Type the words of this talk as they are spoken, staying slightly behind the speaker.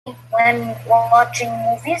when watching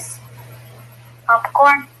movies.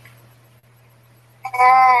 Popcorn.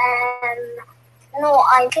 No,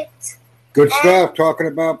 I get. Good stuff. Talking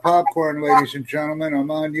about popcorn, ladies and gentlemen. I'm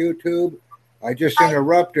on YouTube. I just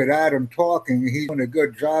interrupted Adam talking. He's doing a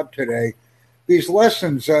good job today. These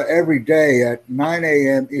lessons every day at 9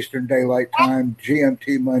 a.m. Eastern Daylight Time,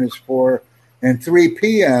 GMT -4, and 3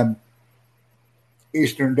 p.m.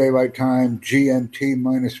 Eastern Daylight Time, GMT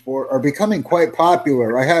 -4, are becoming quite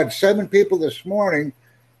popular. I had 7 people this morning,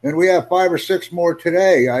 and we have 5 or 6 more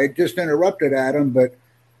today. I just interrupted Adam, but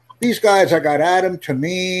these guys, I got Adam,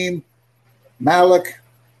 Tamim, Malik,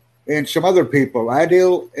 and some other people,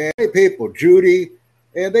 Adil, and people, Judy,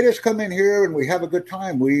 and they just come in here and we have a good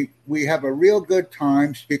time. We have a real good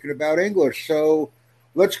time speaking about English. So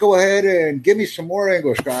let's go ahead and give me some more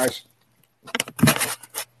English, guys.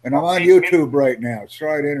 And I'm on YouTube right now.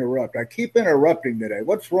 Sorry to interrupt. I keep interrupting today.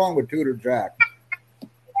 What's wrong with Tutor Jack?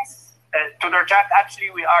 Tutor Jack, actually,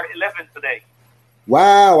 we are 11 today.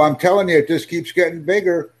 Wow, I'm telling you, it just keeps getting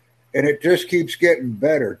bigger, and it just keeps getting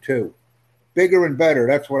better, too. Bigger and better,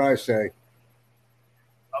 that's what I say.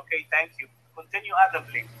 Okay, thank you. Continue, Adam,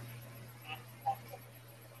 please.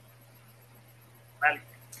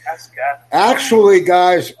 Actually,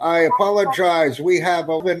 guys, I apologize. We have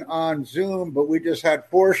 11 on Zoom, but we just had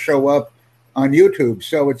 4 show up on YouTube.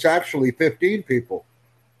 So it's actually 15 people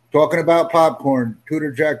talking about popcorn.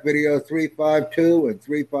 Tutor Jack video 352 and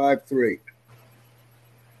 353.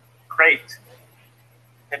 Great.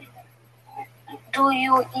 Do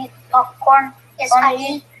you eat popcorn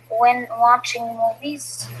only when watching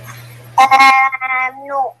movies?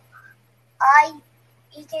 No. I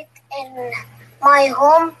eat it in my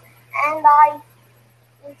home, and I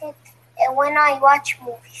eat it when I watch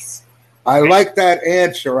movies. I like that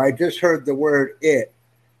answer. I just heard the word "it."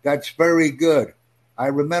 That's very good. I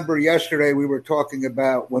remember yesterday when we were talking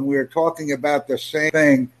about the same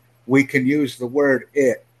thing, we can use the word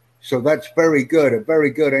 "it." So that's very good. A very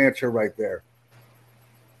good answer right there.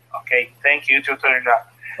 Okay, thank you, Tutor Jack.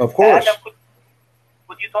 Of course. Adam,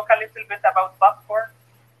 could you talk a little bit about popcorn?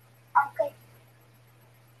 Okay.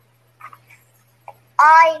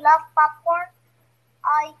 I love popcorn.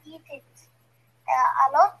 I eat it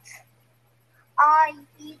a lot. I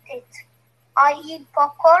eat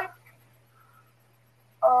popcorn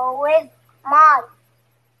with my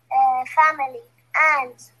family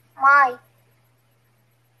and my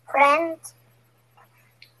friends.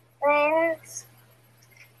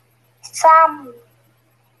 Sometimes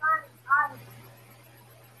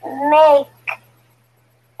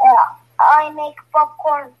I make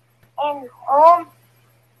popcorn in home.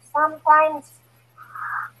 Sometimes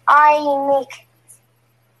I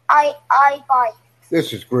buy.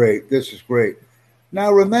 This is great. This is great.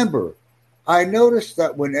 Now remember, I noticed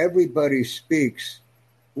that when everybody speaks,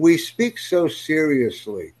 we speak so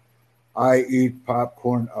seriously. I eat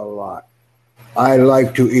popcorn a lot. I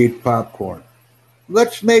like to eat popcorn.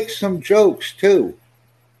 Let's make some jokes too.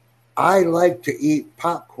 I like to eat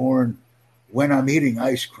popcorn when I'm eating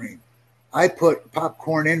ice cream. I put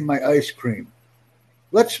popcorn in my ice cream.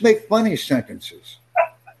 Let's make funny sentences.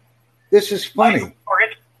 This is funny. Do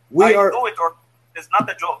it, or it's not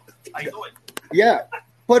a joke. I do it. Yeah.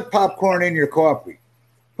 Put popcorn in your coffee.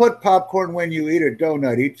 Put popcorn when you eat a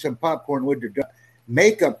donut. Eat some popcorn with your donut.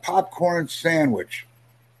 Make a popcorn sandwich.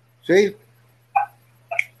 See?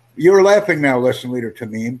 You're laughing now, Lesson Leader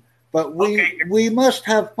Tamim. But we must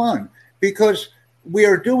have fun because we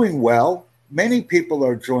are doing well. Many people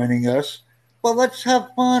are joining us. But let's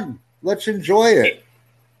have fun. Let's enjoy it.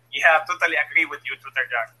 Yeah, totally agree with you, Tutor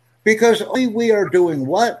Jack. Because we are doing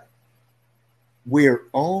what? We're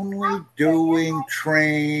only doing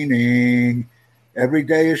training. Every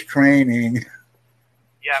day is training.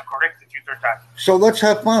 Yeah, correct, Tutor Jack. So let's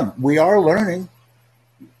have fun. We are learning.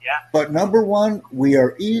 Yeah. But number 1, we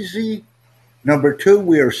are easy. Number 2,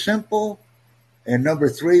 we are simple. And number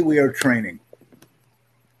 3, we are training.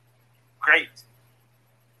 Great.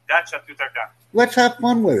 Gotcha, Tutor Jack. Let's have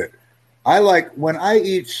fun with it. I like, when I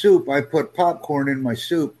eat soup, I put popcorn in my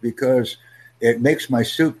soup because it makes my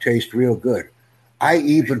soup taste real good. I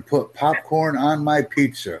even put popcorn on my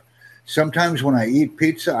pizza. Sometimes when I eat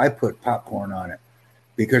pizza, I put popcorn on it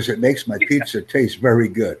because it makes my pizza taste very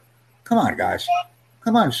good. Come on, guys.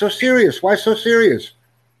 Come on, so serious. Why so serious?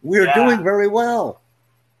 We're doing very well.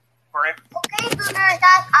 Correct. Okay, Tutor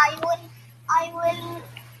Jack, I will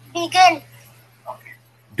begin. Okay.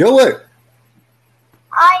 Do it.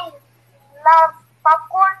 I love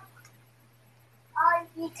popcorn. I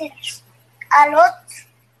eat it a lot.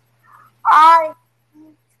 I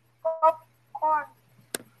eat popcorn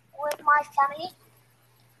with my family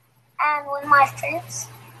and with my friends.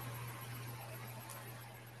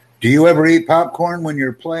 Do you ever eat popcorn when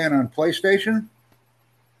you're playing on PlayStation?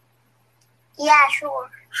 Yeah, sure.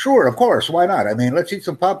 Sure, of course. Why not? I mean, let's eat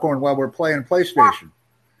some popcorn while we're playing PlayStation.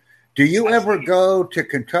 Do you ever go to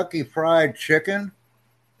Kentucky Fried Chicken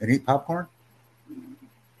and eat popcorn?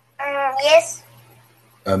 Yes.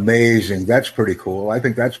 Amazing. That's pretty cool. I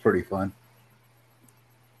think that's pretty fun.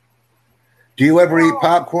 Do you ever eat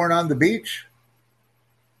popcorn on the beach?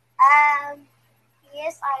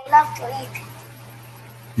 Yes, I love to eat.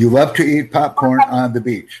 You love to eat popcorn on the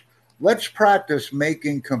beach. Let's practice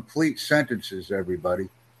making complete sentences, everybody.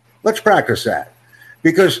 Let's practice that.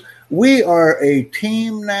 Because we are a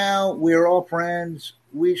team now. We're all friends.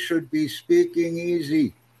 We should be speaking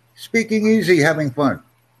easy. Speaking easy, having fun.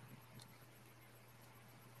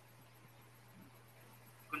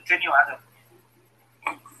 Continue, Adam.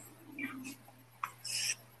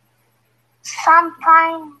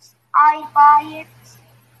 Sometimes I buy it.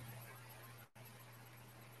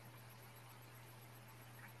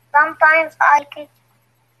 Sometimes I get.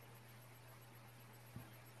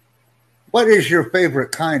 What is your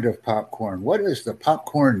favorite kind of popcorn? What is the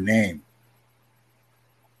popcorn name?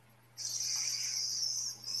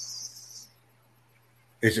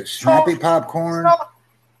 Is it Snappy popcorn?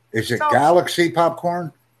 Is it Galaxy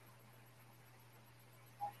popcorn?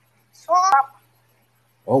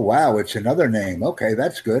 Oh, wow. It's another name. Okay,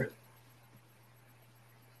 that's good.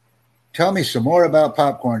 Tell me some more about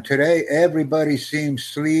popcorn. Today, everybody seems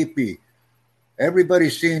sleepy. Everybody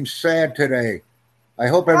seems sad today. I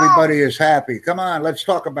hope everybody is happy. Come on, let's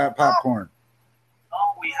talk about popcorn.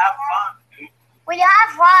 Oh, we have fun. We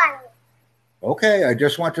have fun. Okay, I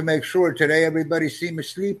just want to make sure today everybody seems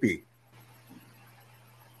sleepy.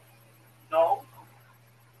 No.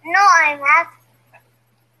 No, I'm happy.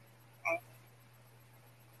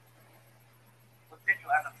 Continue,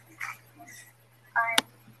 Adam.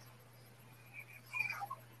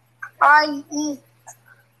 I eat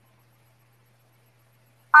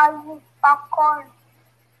popcorn.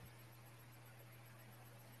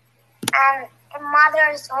 And in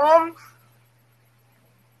mother's home.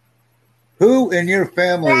 Who in your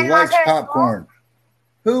family likes popcorn?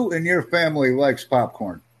 Who in your family likes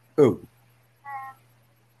popcorn? Who?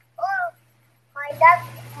 My dad,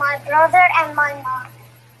 my brother, and my mom.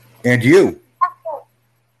 And you?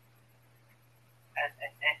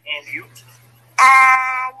 And you?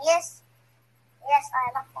 Yes. Yes,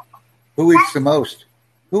 I love popcorn. Who eats the most?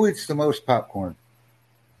 Who eats the most popcorn?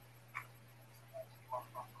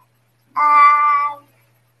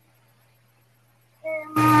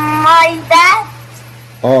 My dad.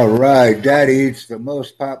 All right, Daddy eats the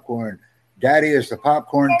most popcorn. Daddy is the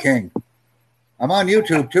popcorn king. I'm on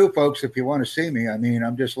YouTube too, folks, if you want to see me. I mean,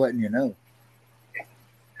 I'm just letting you know.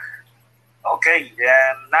 Okay,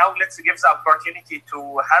 now let's give the opportunity to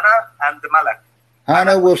Hannah and Malak.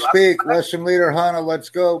 Hannah will speak. Lesson leader Hannah, let's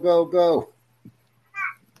go, go, go.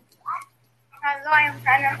 Hello, I'm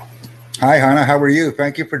Hannah. Hi, Hannah. How are you?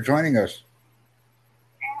 Thank you for joining us.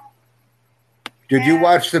 Did you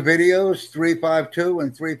watch the videos 352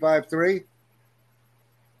 and 353? Yeah.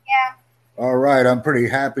 All right. I'm pretty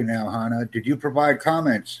happy now, Hannah. Did you provide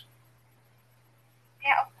comments?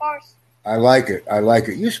 Yeah, of course. I like it. I like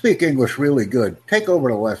it. You speak English really good. Take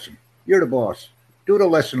over the lesson. You're the boss. Do the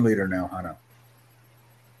lesson leader now, Hannah.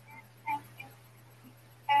 Thank you.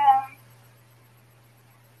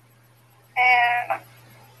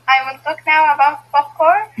 I will talk now about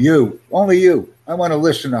popcorn. You. Only you. I want to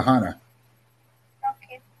listen to Hannah.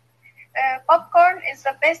 Okay. Popcorn is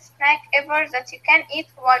the best snack ever that you can eat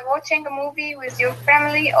while watching a movie with your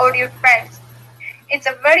family or your friends. It's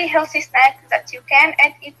a very healthy snack that you can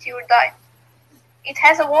add it to your diet. It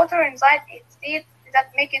has a water inside its seeds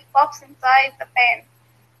that make it pops inside the pan.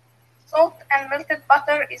 Salt and melted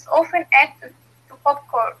butter is often added to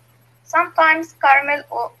popcorn. Sometimes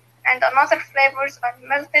caramel and another flavors are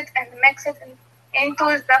melted and mixed into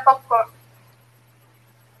the popcorn.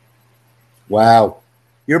 Wow.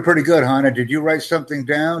 You're pretty good, Hannah. Did you write something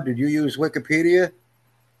down? Did you use Wikipedia?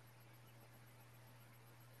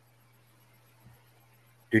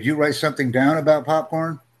 Did you write something down about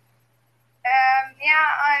popcorn? Yeah,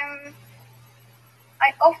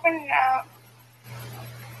 I often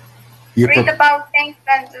read about things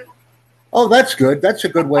and. Oh, that's good. That's a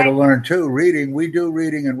good way to learn too. Reading, we do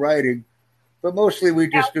reading and writing, but mostly we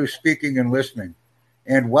just do speaking and listening.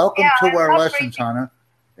 And welcome to our lessons, Hannah.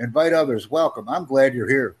 Invite others. Welcome. I'm glad you're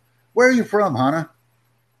here. Where are you from, Hannah?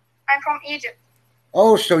 I'm from Egypt.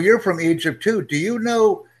 Oh, so you're from Egypt too. Do you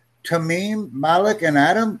know Tamim, Malik, and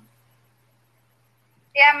Adam?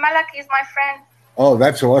 Yeah, Malak is my friend. Oh,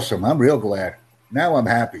 that's awesome. I'm real glad. Now I'm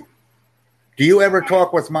happy. Do you ever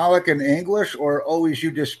talk with Malik in English, or always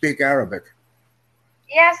you just speak Arabic?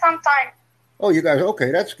 Yeah, sometimes. Oh, you guys,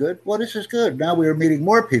 okay, that's good. Well, this is good. Now we are meeting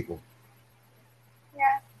more people.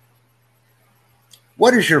 Yeah.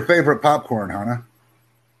 What is your favorite popcorn, Hannah?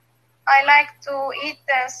 I like to eat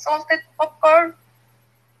salted popcorn.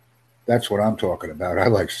 That's what I'm talking about. I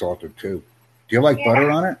like salted too. Do you like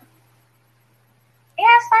butter on it?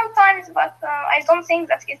 Yeah, sometimes, but I don't think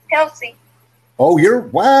that it's healthy. Oh,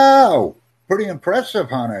 wow. Pretty impressive,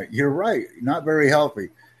 Hannah. You're right. Not very healthy.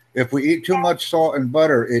 If we eat too much salt and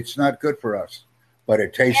butter, it's not good for us, but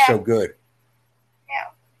it tastes so good. Yeah.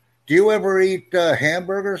 Do you ever eat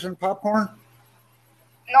hamburgers and popcorn?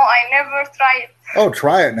 No, I never tried it. Oh,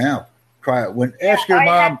 try it now. Try it. Ask your mom.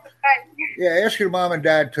 Have to try it. Yeah, ask your mom and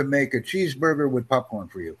dad to make a cheeseburger with popcorn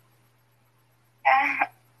for you. I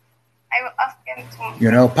will ask them to.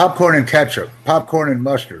 You know, popcorn and ketchup, popcorn and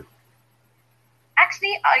mustard.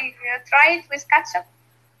 Actually, I tried it with ketchup.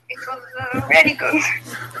 It was very good.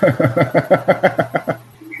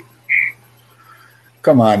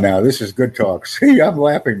 Come on now, this is good talk. See, I'm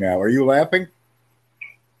laughing now. Are you laughing?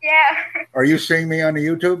 Yeah. Are you seeing me on the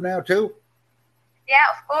YouTube now too? Yeah,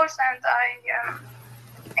 of course, and I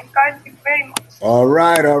encourage you very much. All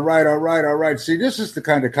right. See, this is the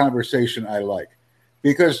kind of conversation I like.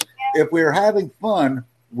 Because if we're having fun,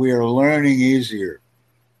 we're learning easier.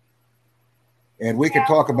 And we can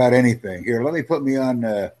talk about anything. Here, let me put me on,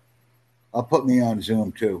 I'll put me on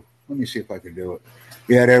Zoom too. Let me see if I can do it.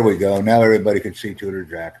 Yeah, there we go. Now everybody can see Tutor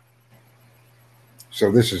Jack. So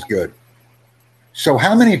this is good. So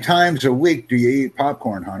how many times a week do you eat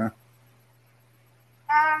popcorn, Hannah?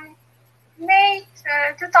 Maybe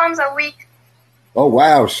 2 times a week. Oh,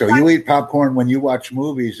 wow. So you eat popcorn when you watch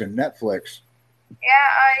movies and Netflix. Yeah,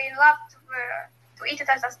 I love to eat it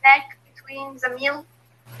as a snack between the meal.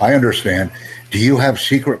 I understand. Do you have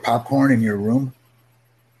secret popcorn in your room?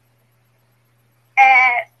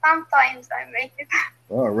 Sometimes I make it.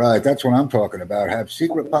 All right. That's what I'm talking about. Have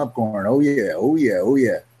secret popcorn. Oh,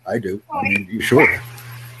 yeah. I do. I mean, you sure.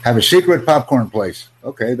 Have a secret popcorn place.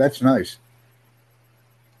 Okay, that's nice.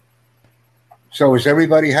 So is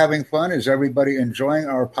everybody having fun? Is everybody enjoying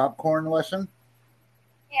our popcorn lesson?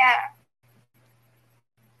 Yeah.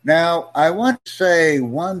 Now, I want to say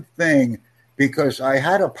one thing because I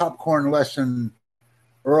had a popcorn lesson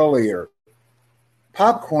earlier.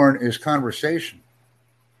 Popcorn is conversation.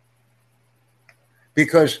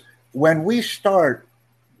 Because when we start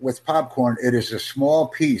with popcorn, it is a small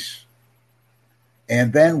piece.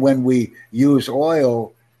 And then when we use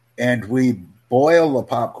oil and we boil the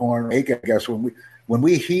popcorn, I guess when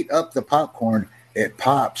we heat up the popcorn, it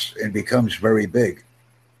pops and becomes very big.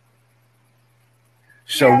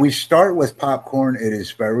 So we start with popcorn, it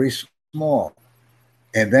is very small.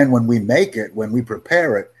 And then when we make it, when we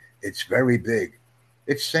prepare it, it's very big.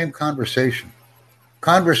 It's the same conversation.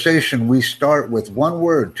 Conversation, we start with 1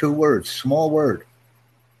 word, 2 words, small word,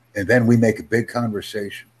 and then we make a big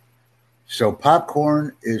conversation. So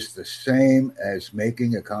popcorn is the same as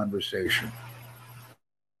making a conversation.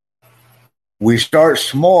 We start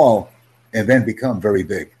small and then become very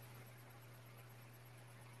big.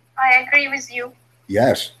 I agree with you.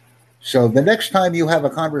 Yes. So the next time you have a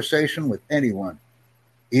conversation with anyone,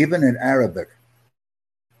 even in Arabic,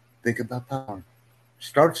 think about popcorn.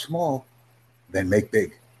 Start small, then make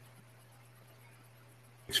big.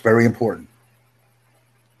 It's very important.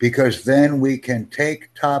 Because then we can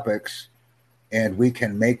take topics and we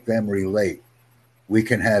can make them relate. We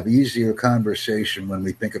can have easier conversation when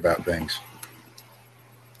we think about things.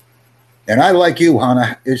 And I like you,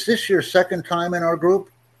 Hannah. Is this your second time in our group?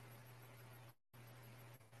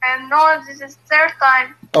 And no, this is 3rd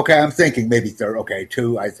time. Okay, I'm thinking maybe 3rd. Okay,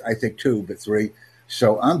 2. I think 2, but 3.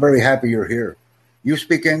 So I'm very happy you're here. You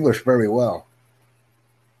speak English very well.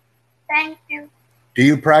 Thank you. Do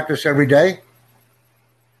you practice every day?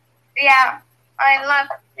 Yeah, I love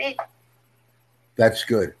it. That's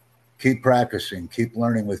good. Keep practicing. Keep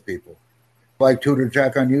learning with people. Like Tutor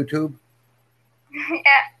Jack on YouTube?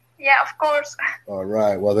 Yeah, of course. All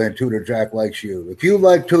right. Well, then Tutor Jack likes you. If you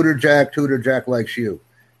like Tutor Jack likes you.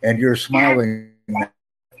 And you're smiling.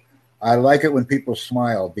 I like it when people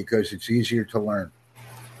smile because it's easier to learn.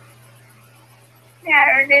 Yeah,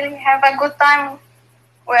 I really have a good time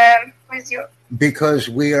with you. Because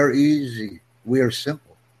we are easy. We are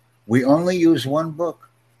simple. We only use 1 book.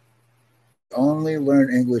 Only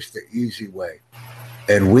learn English the easy way.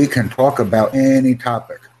 And we can talk about any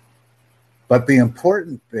topic. But the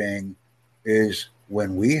important thing is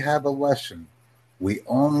when we have a lesson, we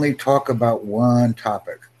only talk about 1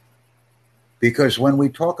 topic. Because when we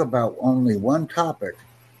talk about only 1 topic,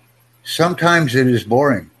 sometimes it is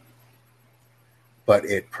boring. but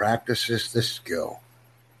it practices the skill.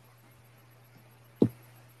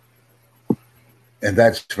 And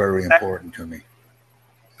that's very important to me.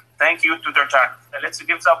 Thank you, Tutor Jack. Let's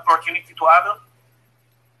give the opportunity to Adam.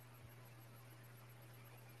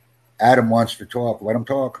 Adam wants to talk. Let him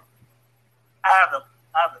talk. Adam.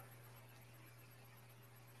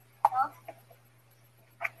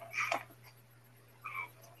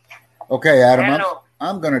 Okay, Adam, Hello.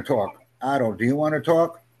 I'm going to talk. Adam, do you want to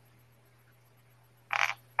talk?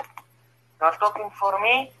 You're talking for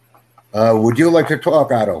me? Would you like to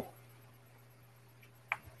talk, Otto?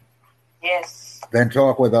 Yes. Then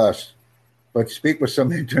talk with us. But speak with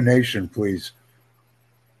some intonation, please.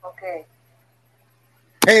 Okay.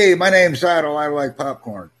 Hey, my name's Otto. I like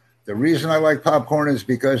popcorn. The reason I like popcorn is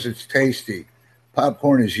because it's tasty.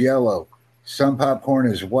 Popcorn is yellow. Some popcorn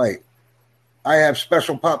is white. I have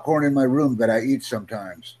special popcorn in my room that I eat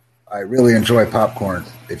sometimes. I really enjoy popcorn.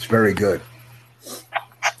 It's very good.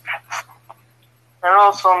 And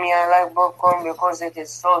also me, I like popcorn because it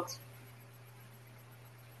is salt.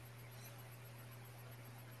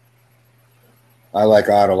 I like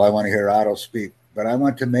Otto. I want to hear Otto speak. But I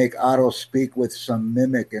want to make Otto speak with some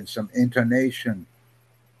mimic and some intonation.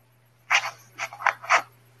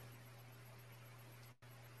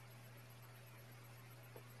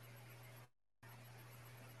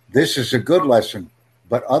 This is a good lesson,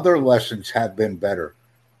 but other lessons have been better.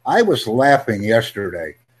 I was laughing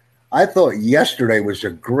yesterday. I thought yesterday was a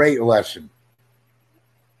great lesson.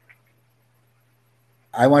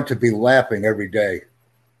 I want to be laughing every day.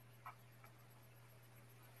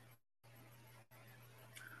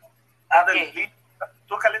 Adam, Okay. please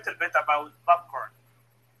talk a little bit about popcorn.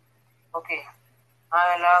 Okay.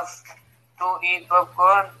 I love to eat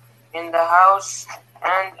popcorn in the house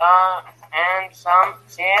and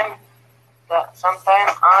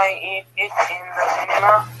sometimes I eat it in the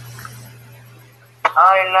cinema.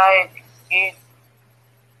 I like it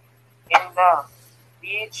in the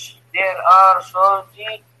beach. There are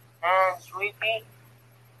salty and sweetie.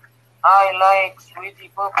 I like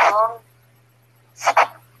sweetie popcorn.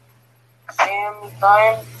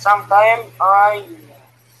 Sometimes I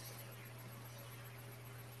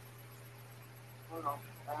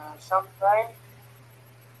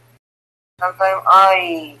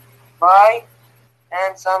buy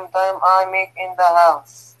and sometimes I make in the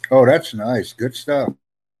house. Oh, that's nice. Good stuff.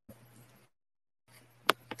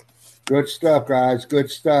 Good stuff, guys. Good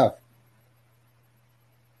stuff.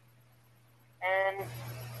 And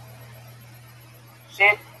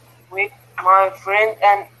sit with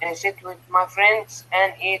my friends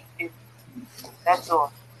and eat it. That's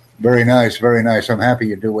all. Very nice. Very nice. I'm happy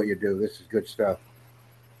you do what you do. This is good stuff.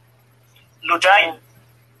 Lujain,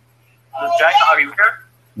 are you here?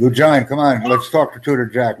 Lujine, come on. Let's talk to Tutor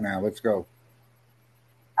Jack now. Let's go.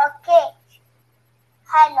 Okay.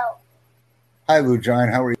 Hello. Hi,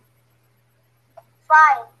 Lujine. How are you?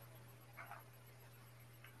 Fine.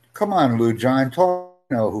 Come on, Lujine. Talk.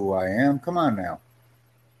 You know who I am. Come on now.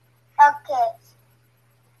 Okay.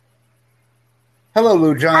 Hello,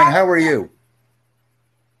 Lujine. How are you?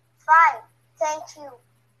 Fine. Thank you.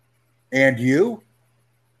 And you?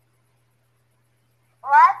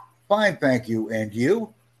 What? Fine, thank you. And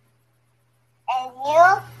you? And you?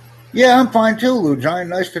 Yeah, I'm fine too, Lujine.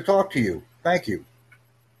 Nice to talk to you. Thank you.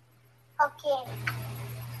 Okay.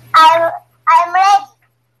 I'm ready.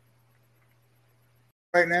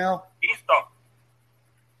 Right now? Please talk.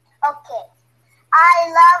 Okay.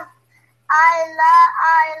 I like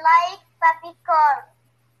popcorn.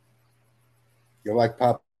 You like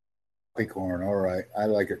popcorn. All right. I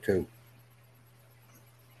like it too.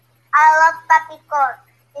 I love popcorn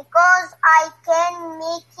because I can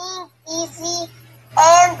make it easy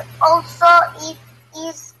and also it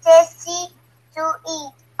is tasty to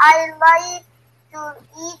eat. I like to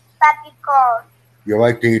eat popcorn. You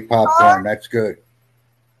like to eat popcorn. That's good.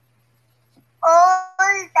 All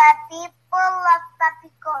the people love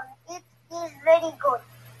popcorn. It is very good.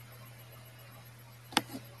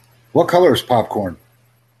 What color is popcorn?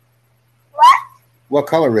 What? What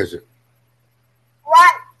color is it?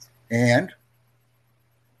 White And?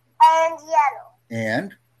 and yellow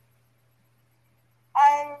And?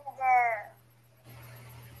 and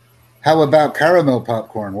How about caramel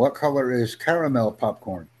popcorn? What color is caramel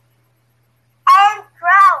popcorn?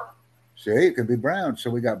 brown. See, it could be brown. So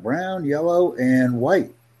we got brown, yellow, and white.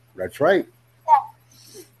 That's right. Yeah.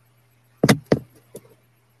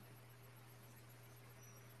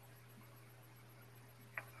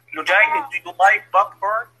 Lujain, do you like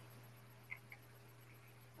popcorn?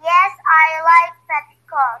 Yes, I like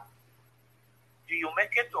popcorn. Do you make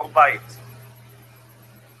it or buy it?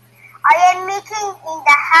 I am making in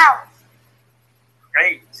the house.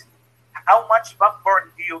 Great. How much popcorn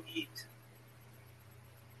do you eat?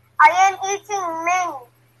 I am eating many.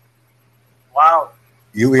 Wow.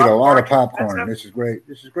 You eat a lot of Popcorn popcorn. expensive? This is great.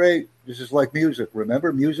 This is great. This is like music.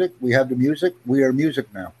 Remember music? We have the music. We are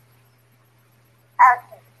music now.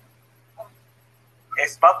 Okay.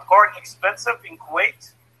 Is popcorn expensive in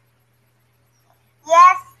Kuwait?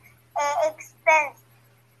 Yes, expensive.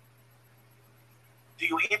 Do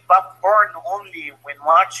you eat popcorn only when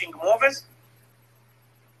watching movies?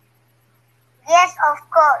 Yes, of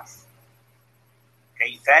course.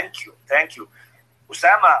 Okay, thank you. Thank you.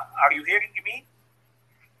 Usama, are you hearing me?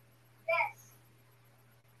 Yes.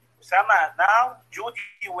 Usama, now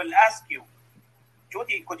Judy will ask you.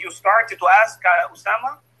 Judy, could you start to ask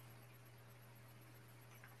Usama?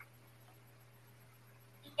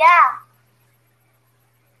 Yeah.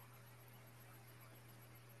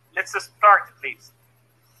 Let's start, please.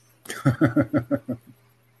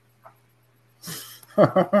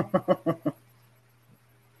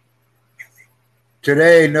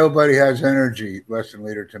 Today, nobody has energy, lesson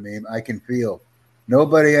leader Tamim. I can feel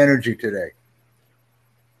nobody energy today.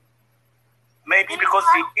 Maybe because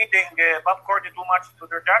they're eating popcorn too much to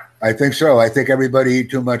their jack. I think so. I think everybody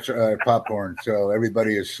eat too much popcorn, so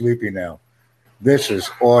everybody is sleepy now. This is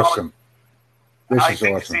awesome. This I is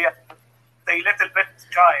think awesome. they a little bit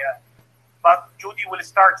shy, but Judy will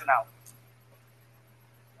start now.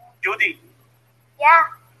 Judy, Yeah.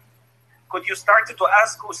 could you start to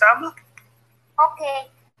ask Usama? Okay.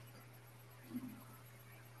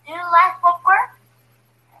 Do you like popcorn?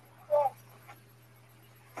 Yes.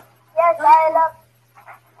 Yes, I love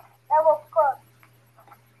popcorn.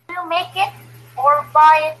 Do you make it or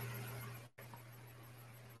buy it?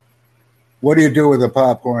 What do you do with the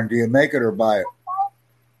popcorn? Do you make it or buy it?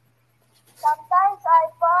 Sometimes I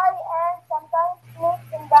buy and sometimes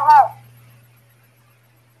make in the house.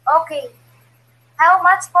 Okay. How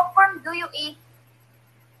much popcorn do you eat?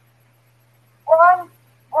 One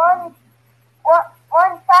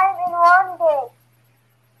time in one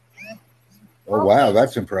day. Oh wow,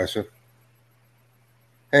 that's impressive.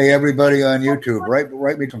 Hey, everybody on YouTube,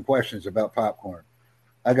 write me some questions about popcorn.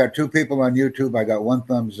 I got 2 people on YouTube. I got 1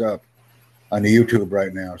 thumbs up on the YouTube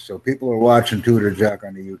right now. So people are watching Tutor Jack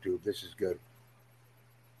on the YouTube. This is good.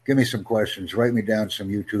 Give me some questions. Write me down some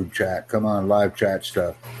YouTube chat. Come on, live chat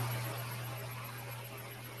stuff.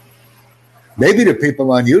 Maybe the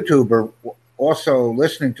people on YouTube are also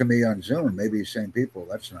listening to me on Zoom. Maybe the same people.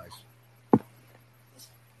 That's nice.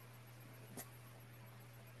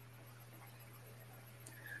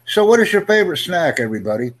 So what is your favorite snack,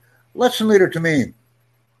 everybody? Lesson leader Tamim.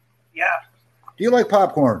 Yeah, Do you like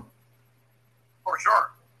popcorn? for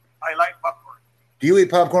sure. I like popcorn. Do you eat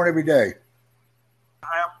popcorn every day?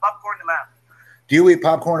 I am popcorn man. Do you eat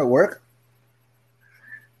popcorn at work?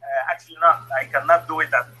 Actually, not. I cannot do it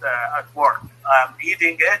at work. I'm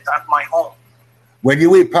eating it at my home. When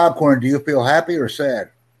you eat popcorn, do you feel happy or sad?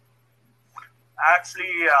 Actually,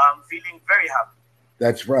 I'm feeling very happy.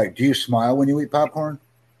 That's right. Do you smile when you eat popcorn?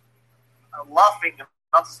 I'm laughing,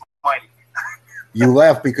 not smiling. You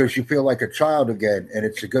laugh because you feel like a child again, and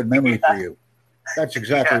it's a good memory for you. That's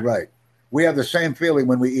exactly right. We have the same feeling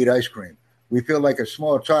when we eat ice cream. We feel like a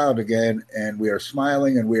small child again, and we are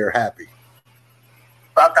smiling and we are happy.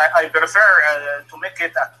 But I prefer to make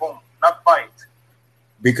it at home, not buy it.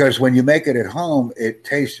 Because when you make it at home, it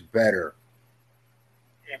tastes better.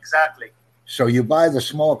 Exactly. So you buy the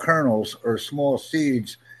small kernels or small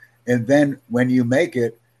seeds, and then when you make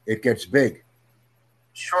it, it gets big.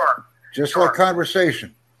 Sure. Just Sure. like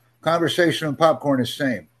conversation. Conversation and popcorn is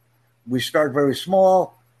same. We start very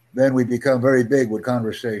small, then we become very big with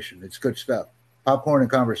conversation. It's good stuff. Popcorn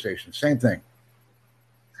and conversation, same thing.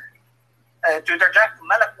 Tutor Jack,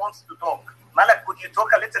 Malak wants to talk. Malak, could you talk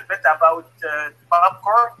a little bit about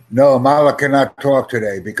popcorn? No, Malik cannot talk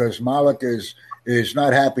today because Malik is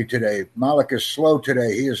not happy today. Malik is slow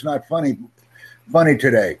today. He is not funny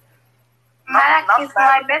today. Malak Not is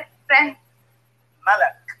bad. my best friend.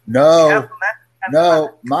 Malak. No,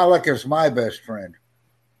 no, Malik is my best friend.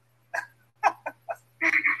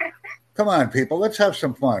 Come on, people, let's have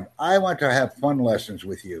some fun. I want to have fun lessons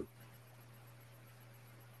with you.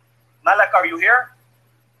 Malak, are you here?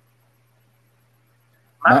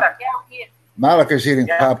 Malak. Yeah, here. Malik is eating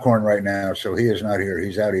Yeah. popcorn right now, so he is not here.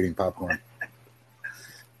 He's out eating popcorn.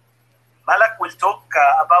 Malak will talk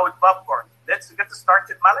about popcorn. Let's get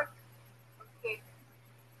started, Malak. Okay.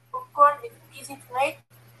 Popcorn is easy to make.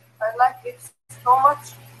 I like it so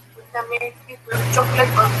much. We can make it with chocolate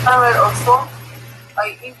or caramel or so.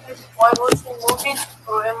 I eat it while watching movies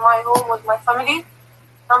or in my home with my family.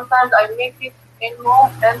 Sometimes I make it in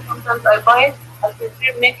home and sometimes I buy it. I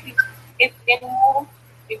prefer making it in home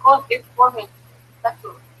because it's for health. That's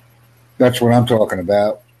all. That's what I'm talking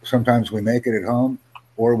about. Sometimes we make it at home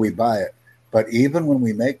or we buy it. But even when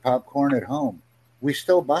we make popcorn at home, we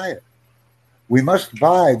still buy it. We must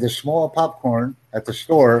buy the small popcorn at the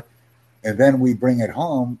store, and then we bring it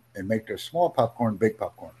home and make the small popcorn big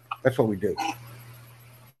popcorn. That's what we do.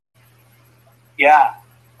 Yeah.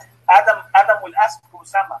 Adam will ask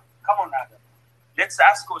Osama. Come on, Adam. Let's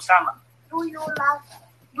ask Osama. Do you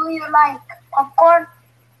like popcorn?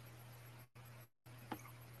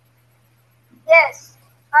 Yes,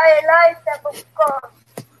 I like the popcorn.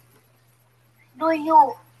 Do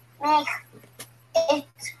you make it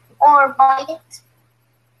or buy it?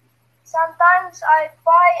 Sometimes I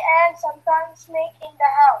buy and sometimes make in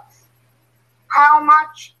the house. How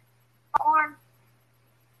much popcorn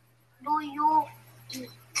do you eat?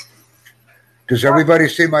 Does everybody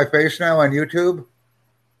see my face now on YouTube?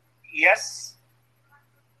 Yes.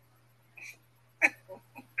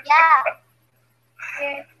 Yeah.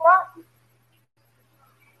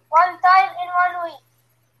 One time in 1 week.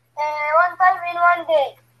 One time in 1 day.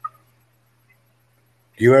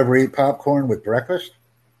 Do you ever eat popcorn with breakfast?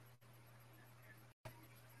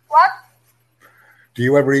 What? Do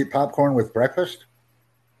you ever eat popcorn with breakfast?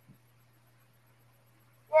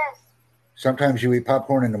 Yes. Sometimes you eat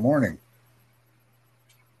popcorn in the morning.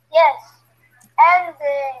 Yes. And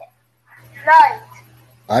night.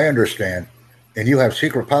 I understand. And you have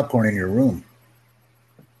secret popcorn in your room.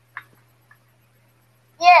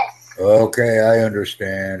 Yes. Okay, I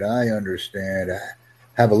understand. I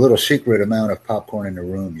have a little secret amount of popcorn in the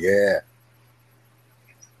room. Yeah.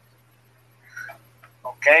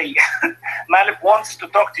 Okay. Malik wants to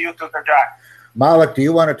talk to you, Tutor Jack. Malik, do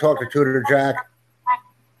you want to talk to Tutor Jack?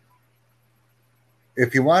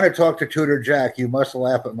 If you want to talk to Tutor Jack, you must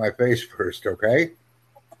laugh at my face first, okay?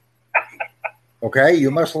 Okay, you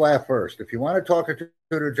must laugh first. If you want to talk to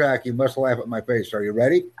Tutor Jack, you must laugh at my face. Are you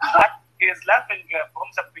ready? He is laughing from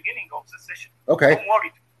the beginning of the session. Okay. Don't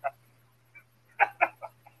worry.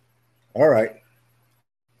 All right.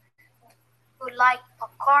 You like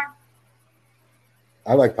popcorn?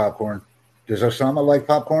 I like popcorn. Does Osama like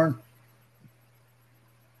popcorn?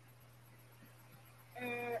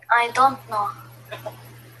 I don't know.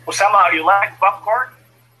 Osama, you like popcorn?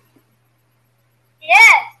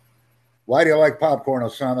 Yes. Why do you like popcorn,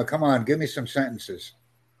 Osama? Come on, give me some sentences.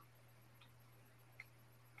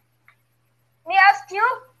 Me ask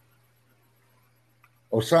you?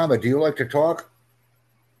 Osama, do you like to talk?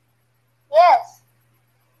 Yes.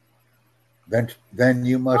 Then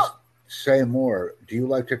you must say more. Do you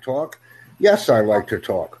like to talk? Yes, I like to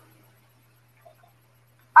talk.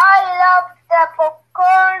 I love the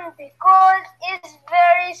popcorn because it's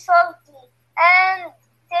very salty and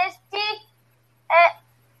tasty,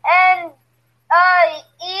 and I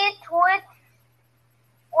eat with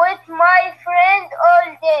my friend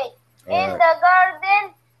all day. In the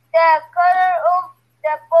garden, the color of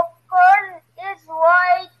the popcorn is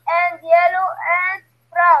white and yellow and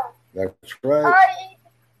brown. That's right.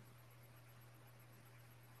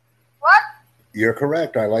 What? You're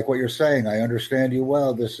correct. I like what you're saying. I understand you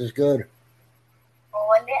well. This is good.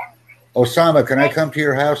 Oh, Osama, can I come to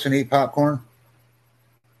your house and eat popcorn?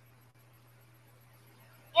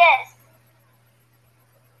 yes.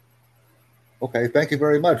 Okay, thank you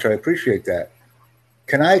very much. I appreciate that.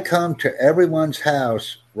 Can I come to everyone's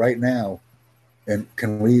house right now and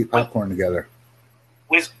can we eat popcorn together?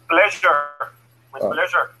 With pleasure. With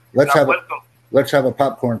pleasure. Let's have a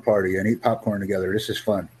popcorn party and eat popcorn together. This is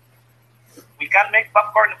fun. We can make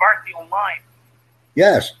popcorn party online.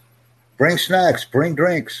 Yes. Bring snacks, bring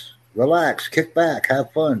drinks, relax, kick back,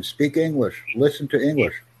 have fun, speak English, listen to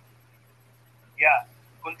English. Yeah.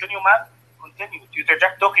 Continue, man. Continue. Tutor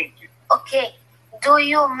Jack talking to you. Okay. Do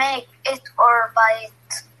you make it or buy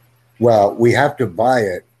it? Well, we have to buy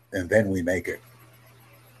it and then we make it.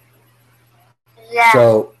 Yeah.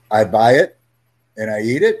 So I buy it and I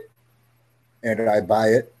eat it, and I buy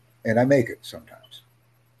it and I make it sometimes.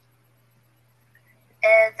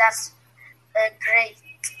 That's great.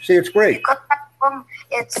 See, it's great. Because at home,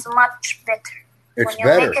 it's much better. It's when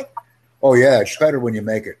better. You make it. Oh, yeah, it's better when you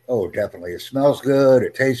make it. Oh, definitely. It smells good.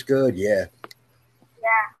 It tastes good. Yeah.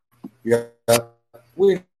 Yeah. Yeah.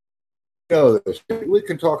 We know this. We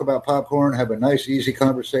can talk about popcorn, have a nice, easy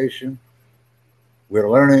conversation. We're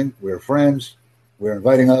learning. We're friends. We're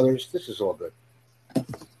inviting others. This is all good.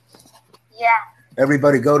 Yeah.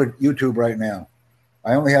 Everybody go to YouTube right now.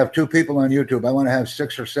 I only have 2 people on YouTube. I want to have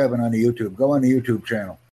 6 or 7 on the YouTube. Go on the YouTube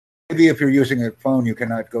channel. Maybe if you're using a phone, you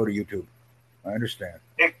cannot go to YouTube. I understand.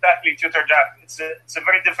 Exactly, Tutor Jack. It's a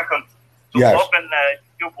very difficult to Yes. open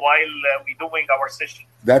YouTube while we're doing our session.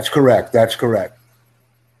 That's correct. That's correct.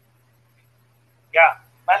 Yeah.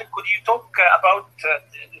 Malik, could you talk about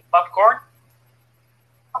popcorn?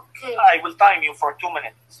 Okay. I will time you for 2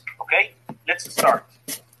 minutes. Okay? Let's start.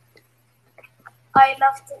 I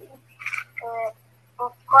love to eat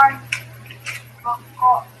popcorn.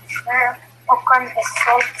 Popcorn is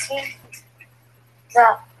salty.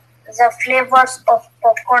 The flavors of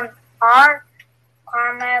popcorn are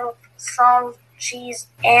caramel, salt, cheese,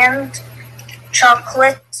 and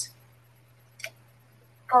chocolate.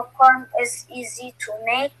 Popcorn is easy to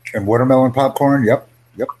make. And watermelon popcorn. Yep.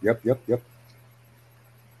 Yeah.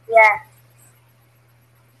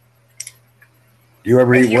 Do you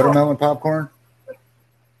ever If eat you- watermelon popcorn?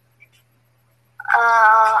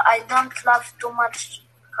 I don't love too much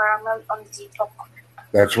caramel on the popcorn.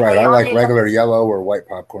 That's right. I I like only- regular yellow or white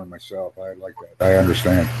popcorn myself. I like that. I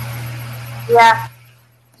understand. Yeah.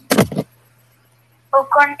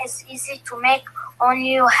 Popcorn is easy to make. Only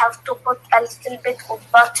you have to put a little bit of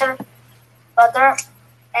butter,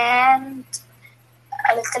 and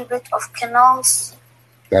a little bit of kernels.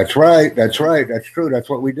 That's right. That's right. That's true. That's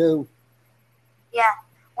what we do. Yeah.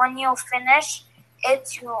 When you finish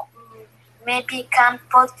it, you maybe can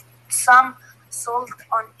put some salt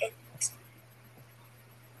on it.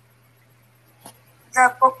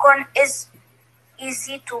 The popcorn is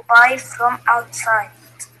easy to buy from outside.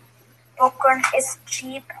 Popcorn is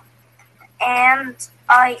cheap, and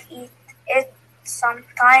I eat it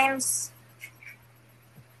sometimes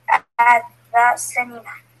at the cinema.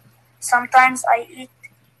 Sometimes I eat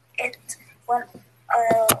it when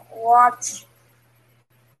I watch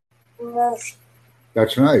a movie.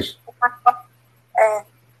 That's nice.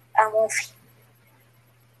 A movie.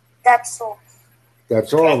 That's all.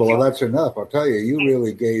 That's all. Thank Well, you. that's enough. I'll tell you, you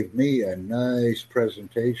really gave me a nice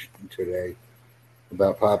presentation today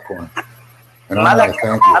about popcorn. And I want Malik, to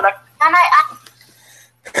thank you. Malik, Can I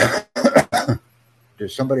ask?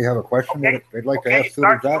 Does somebody have a question Okay. that they'd like to okay, ask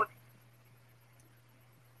Tutor start. Jack?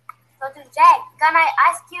 Dr. Jack, can I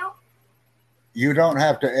ask you? You don't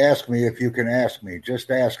have to ask me if you can ask me. Just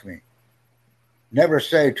ask me. Never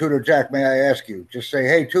say, Tutor Jack, may I ask you? Just say,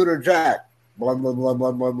 hey, Tutor Jack, blah, blah, blah,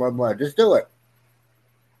 blah, blah, blah, blah. Just do it.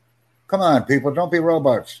 Come on, people. Don't be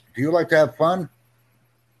robots. Do you like to have fun?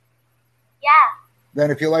 Yeah. Then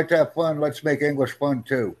if you like to have fun, let's make English fun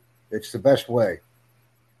too. It's the best way.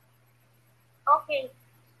 Okay.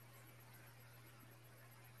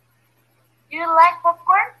 Do you like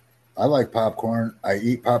popcorn? I like popcorn. I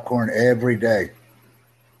eat popcorn every day.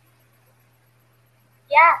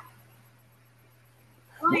 Yeah.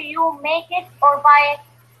 Do you make it or buy it?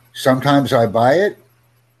 Sometimes I buy it,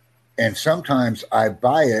 and sometimes I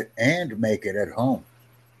buy it and make it at home.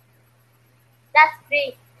 That's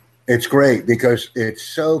great. It's great because it's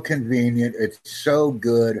so convenient. It's so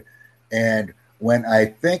good. And when I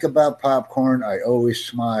think about popcorn, I always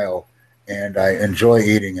smile and I enjoy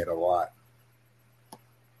eating it a lot.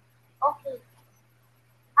 Okay.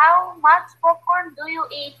 How much popcorn do you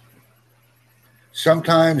eat?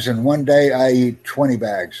 Sometimes in one day I eat 20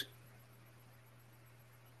 bags.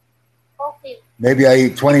 Okay. Maybe I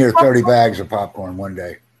eat 20 or 30 bags of popcorn one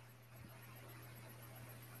day.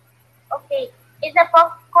 Okay. Is the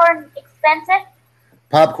popcorn expensive?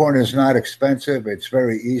 Popcorn is not expensive. It's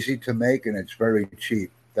very easy to make and it's very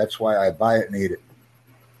cheap. That's why I buy it and eat it.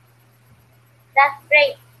 That's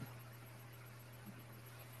great.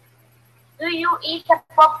 Do you eat the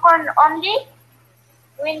popcorn only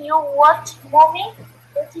when you watch movie?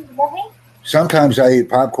 Sometimes I eat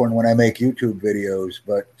popcorn when I make YouTube videos,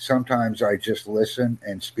 but sometimes I just listen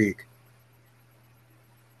and speak.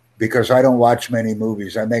 Because I don't watch many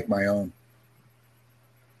movies. I make my own.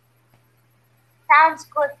 Sounds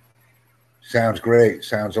good. Sounds great.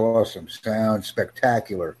 Sounds awesome. Sounds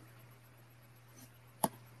spectacular.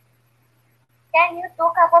 Can you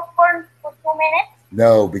talk about popcorn for 2 minutes?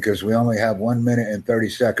 No, because we only have 1 minute and 30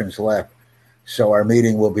 seconds left. So our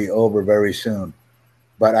meeting will be over very soon.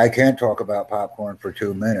 But I can talk about popcorn for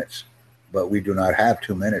 2 minutes. But we do not have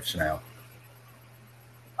 2 minutes now.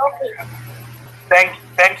 Okay.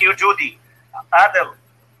 Thank you, Judy. Adel,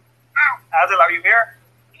 are you here?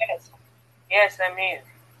 Yes, I'm here.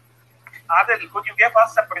 Adel, could you give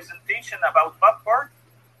us a presentation about popcorn?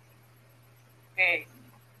 Okay.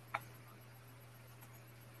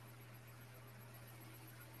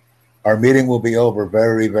 Our meeting will be over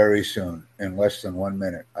very, very soon, in less than 1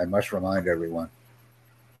 minute. I must remind everyone.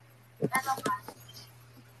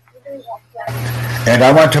 And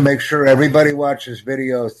I want to make sure everybody watches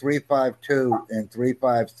video 352 and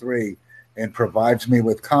 353 and provides me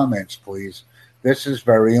with comments, please. This is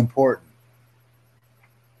very important.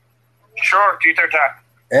 Sure, Tutor Jack.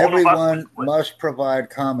 Everyone must provide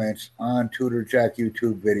comments on Tutor Jack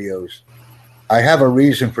YouTube videos. I have a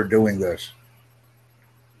reason for doing this.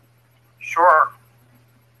 Sure.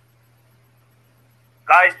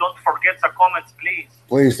 Guys, don't forget the comments, please.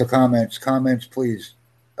 Please, the comments. Comments, please.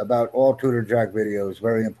 About all Tutor Jack videos.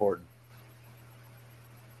 Very important.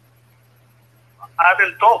 I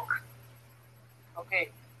will talk. Okay.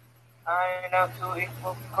 I love to eat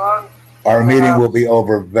popcorn. Our meeting will be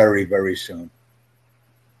over very, very soon.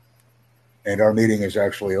 And our meeting is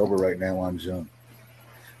actually over right now on Zoom.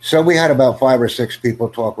 So we had about 5 or 6 people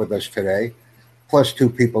talk with us today, plus 2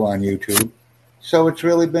 people on YouTube. So it's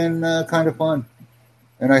really been kind of fun.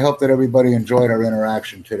 And I hope that everybody enjoyed our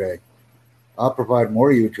interaction today. I'll provide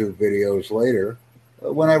more YouTube videos later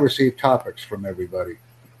when I receive topics from everybody.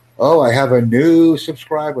 Oh, I have a new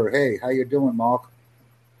subscriber. Hey, how you doing, Mark?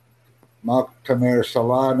 Mark Tamer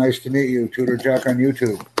Salah, nice to meet you. Tutor Jack on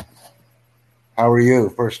YouTube. How are you?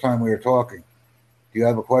 First time we were talking. Do you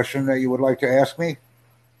have a question that you would like to ask me?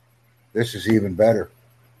 This is even better.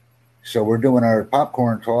 So we're doing our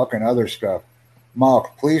popcorn talk and other stuff.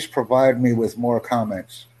 Mark, please provide me with more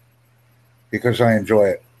comments because I enjoy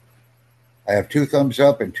it. I have 2 thumbs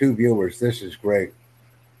up and 2 viewers. This is great.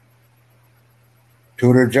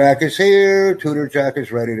 Tutor Jack is here. Tutor Jack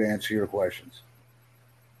is ready to answer your questions.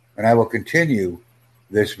 And I will continue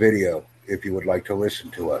this video if you would like to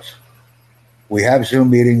listen to us. We have Zoom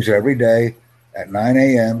meetings every day at 9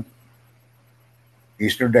 a.m.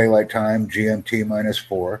 Eastern Daylight Time, GMT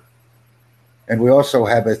 -4. And we also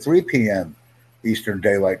have a 3 p.m. Eastern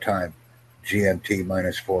Daylight Time, GMT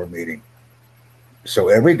 -4 meeting. So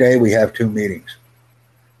every day we have 2 meetings.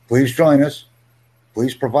 Please join us.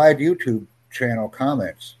 Please provide YouTube channel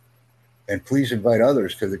comments. And please invite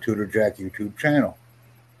others to the Tutor Jack YouTube channel.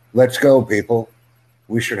 Let's go, people.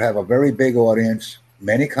 We should have a very big audience,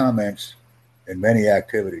 many comments, and many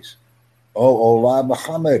activities. Oh, Ola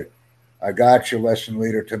Muhammad. I got you, lesson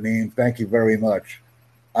leader Tamim. Thank you very much.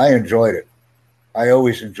 I enjoyed it. I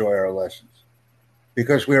always enjoy our lessons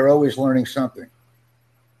because we are always learning something.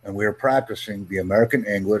 And we are practicing the American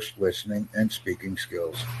English listening and speaking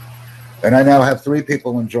skills. And I now have 3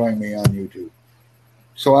 people enjoying me on YouTube.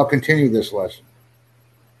 So I'll continue this lesson.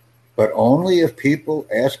 But only if people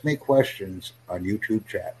ask me questions on YouTube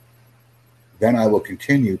chat. Then I will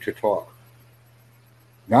continue to talk.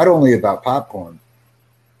 Not only about popcorn,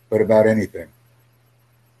 but about anything.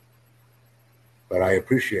 But I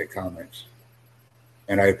appreciate comments.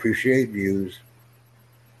 And I appreciate views.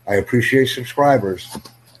 I appreciate subscribers.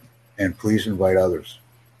 And please invite others.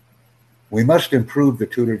 We must improve the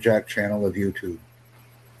Tutor Jack channel of YouTube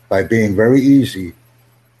by being very easy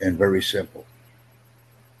and very simple.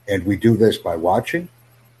 And we do this by watching,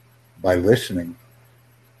 by listening,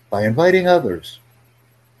 by inviting others,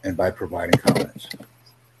 and by providing comments.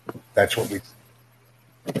 That's what we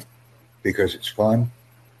do. Because it's fun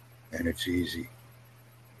and it's easy.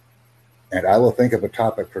 And I will think of a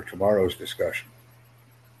topic for tomorrow's discussion.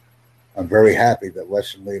 I'm very happy that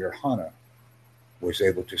lesson leader Hannah was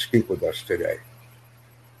able to speak with us today.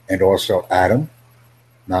 And also Adam,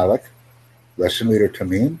 Malik, lesson leader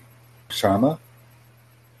Tamim, Sama,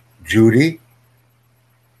 Judy,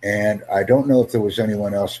 and I don't know if there was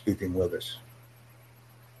anyone else speaking with us.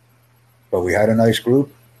 But we had a nice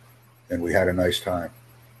group, and we had a nice time.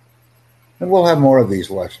 And we'll have more of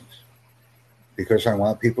these lessons because I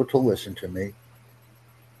want people to listen to me.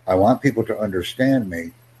 I want people to understand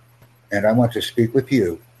me, and I want to speak with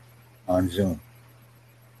you on Zoom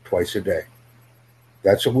twice a day.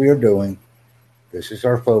 That's what we are doing. This is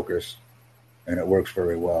our focus, and it works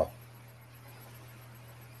very well.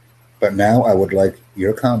 But now I would like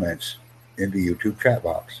your comments in the YouTube chat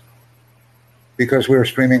box because we are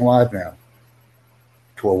streaming live now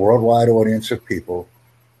to a worldwide audience of people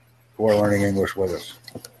who are learning English with us.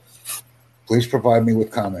 Please provide me with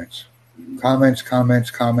comments. Comments, comments,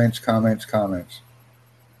 comments, comments, comments.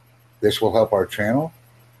 This will help our channel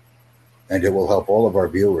and it will help all of our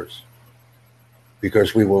viewers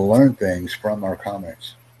because we will learn things from our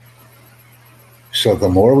comments. So the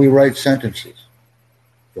more we write sentences,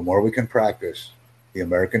 the more we can practice the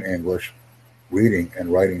American English reading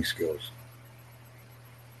and writing skills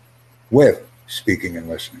with speaking and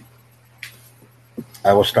listening.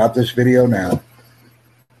 I will stop this video now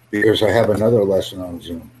because I have another lesson on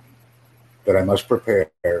Zoom that I must prepare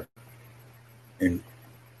in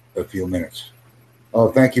a few minutes.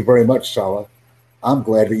 Oh, thank you very much, Salah. I'm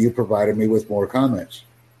glad that you provided me with more comments.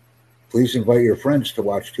 Please invite your friends to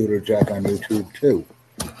watch Tutor Jack on YouTube too.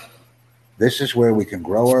 This is where we can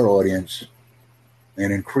grow our audience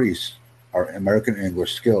and increase our American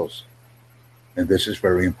English skills. And this is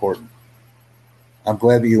very important. I'm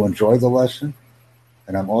glad that you enjoyed the lesson,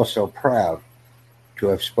 and I'm also proud to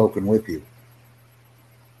have spoken with you.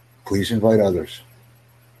 Please invite others.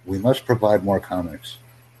 We must provide more comments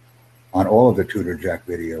on all of the Tutor Jack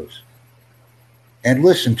videos. And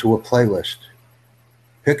listen to a playlist.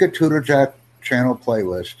 Pick a Tutor Jack channel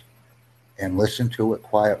playlist and listen to it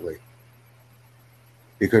quietly,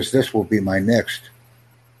 because this will be my next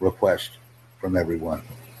request from everyone.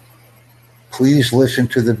 Please listen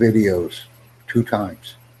to the videos 2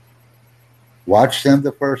 times. Watch them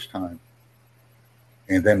the first time,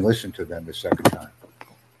 and then listen to them the second time.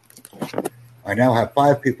 I now have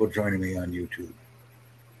 5 people joining me on YouTube.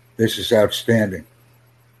 This is outstanding.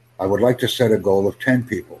 I would like to set a goal of 10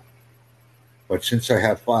 people, but since I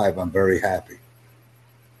have 5, I'm very happy.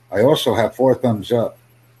 I also have 4 thumbs up.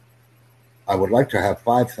 I would like to have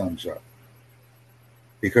 5 thumbs up,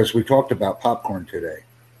 because we talked about popcorn today.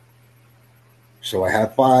 So I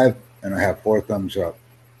have 5 and I have 4 thumbs up.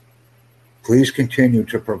 Please continue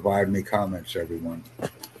to provide me comments, everyone.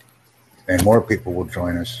 And more people will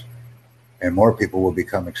join us, and more people will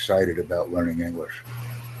become excited about learning English.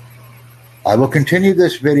 I will continue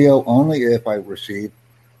this video only if I receive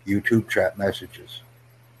YouTube chat messages.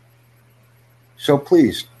 So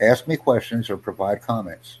please ask me questions or provide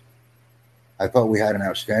comments. I thought we had an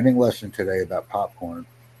outstanding lesson today about popcorn,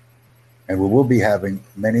 and we will be having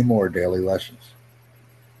many more daily lessons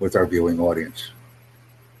with our viewing audience.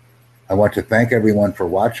 I want to thank everyone for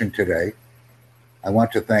watching today. I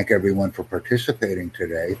want to thank everyone for participating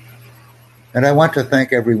today. And I want to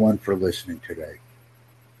thank everyone for listening today.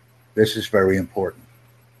 This is very important,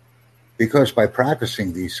 because by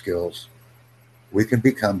practicing these skills, we can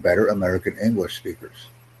become better American English speakers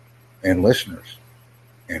and listeners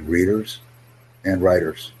and readers and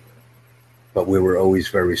writers. But we were always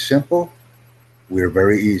very simple, we are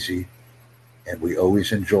very easy, and we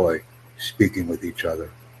always enjoy speaking with each other.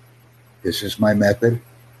 This is my method.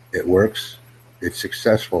 It works, it's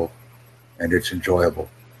successful, and it's enjoyable.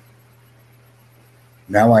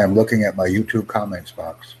 Now I am looking at my YouTube comments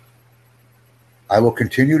box. I will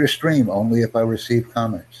continue to stream only if I receive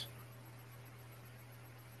comments.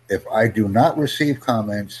 If I do not receive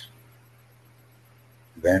comments,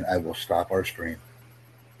 then I will stop our stream,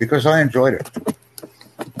 because I enjoyed it.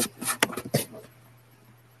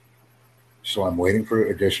 So I'm waiting for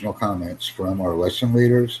additional comments from our lesson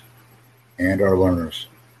leaders and our learners.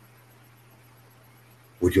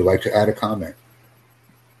 Would you like to add a comment?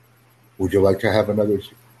 Would you like to have another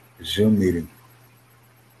Zoom meeting?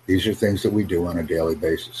 These are things that we do on a daily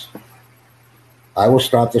basis. I will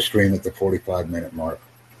stop the stream at the 45-minute mark,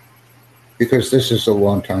 because this is a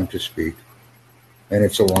long time to speak, and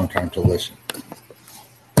it's a long time to listen.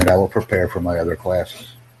 And I will prepare for my other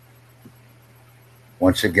classes.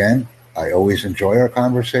 Once again, I always enjoy our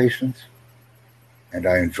conversations, and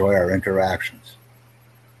I enjoy our interactions,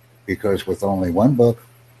 because with only one book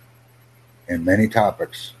and many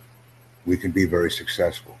topics, we can be very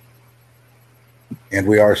successful. And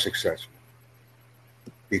we are successful,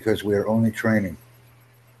 because we are only training,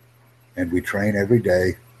 and we train every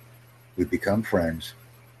day. We become friends,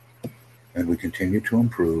 and we continue to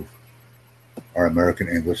improve our American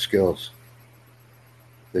English skills.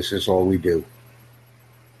 This is all we do.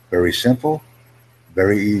 Very simple,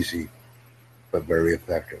 very easy, but very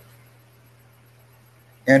effective.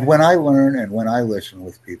 And when I learn and when I listen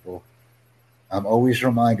with people, I'm always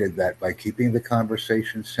reminded that by keeping the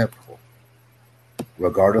conversation simple,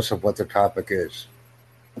 regardless of what the topic is,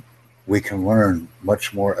 we can learn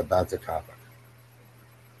much more about the topic.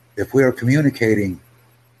 If we are communicating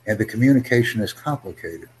and the communication is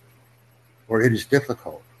complicated or it is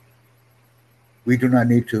difficult, we do not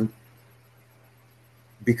need to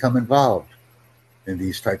become involved in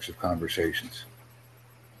these types of conversations.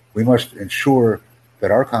 We must ensure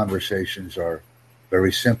that our conversations are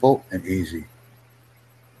very simple and easy.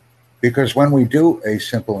 Because when we do a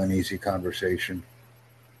simple and easy conversation,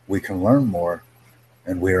 we can learn more,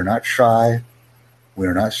 and we are not shy, we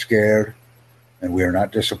are not scared, and we are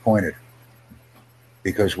not disappointed,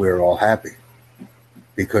 because we are all happy,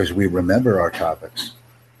 because we remember our topics,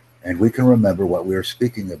 and we can remember what we are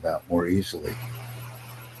speaking about more easily.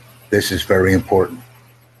 This is very important.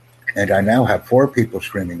 And I now have 4 people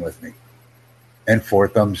streaming with me, and 4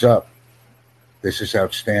 thumbs up. This is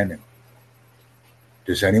outstanding.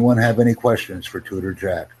 Does anyone have any questions for Tutor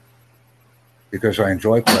Jack? Because I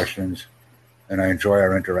enjoy questions, and I enjoy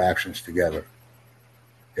our interactions together.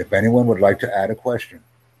 If anyone would like to add a question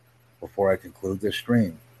before I conclude this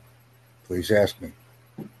stream, please ask me,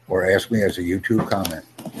 or ask me as a YouTube comment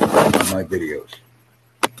on my videos.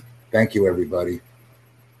 Thank you, everybody.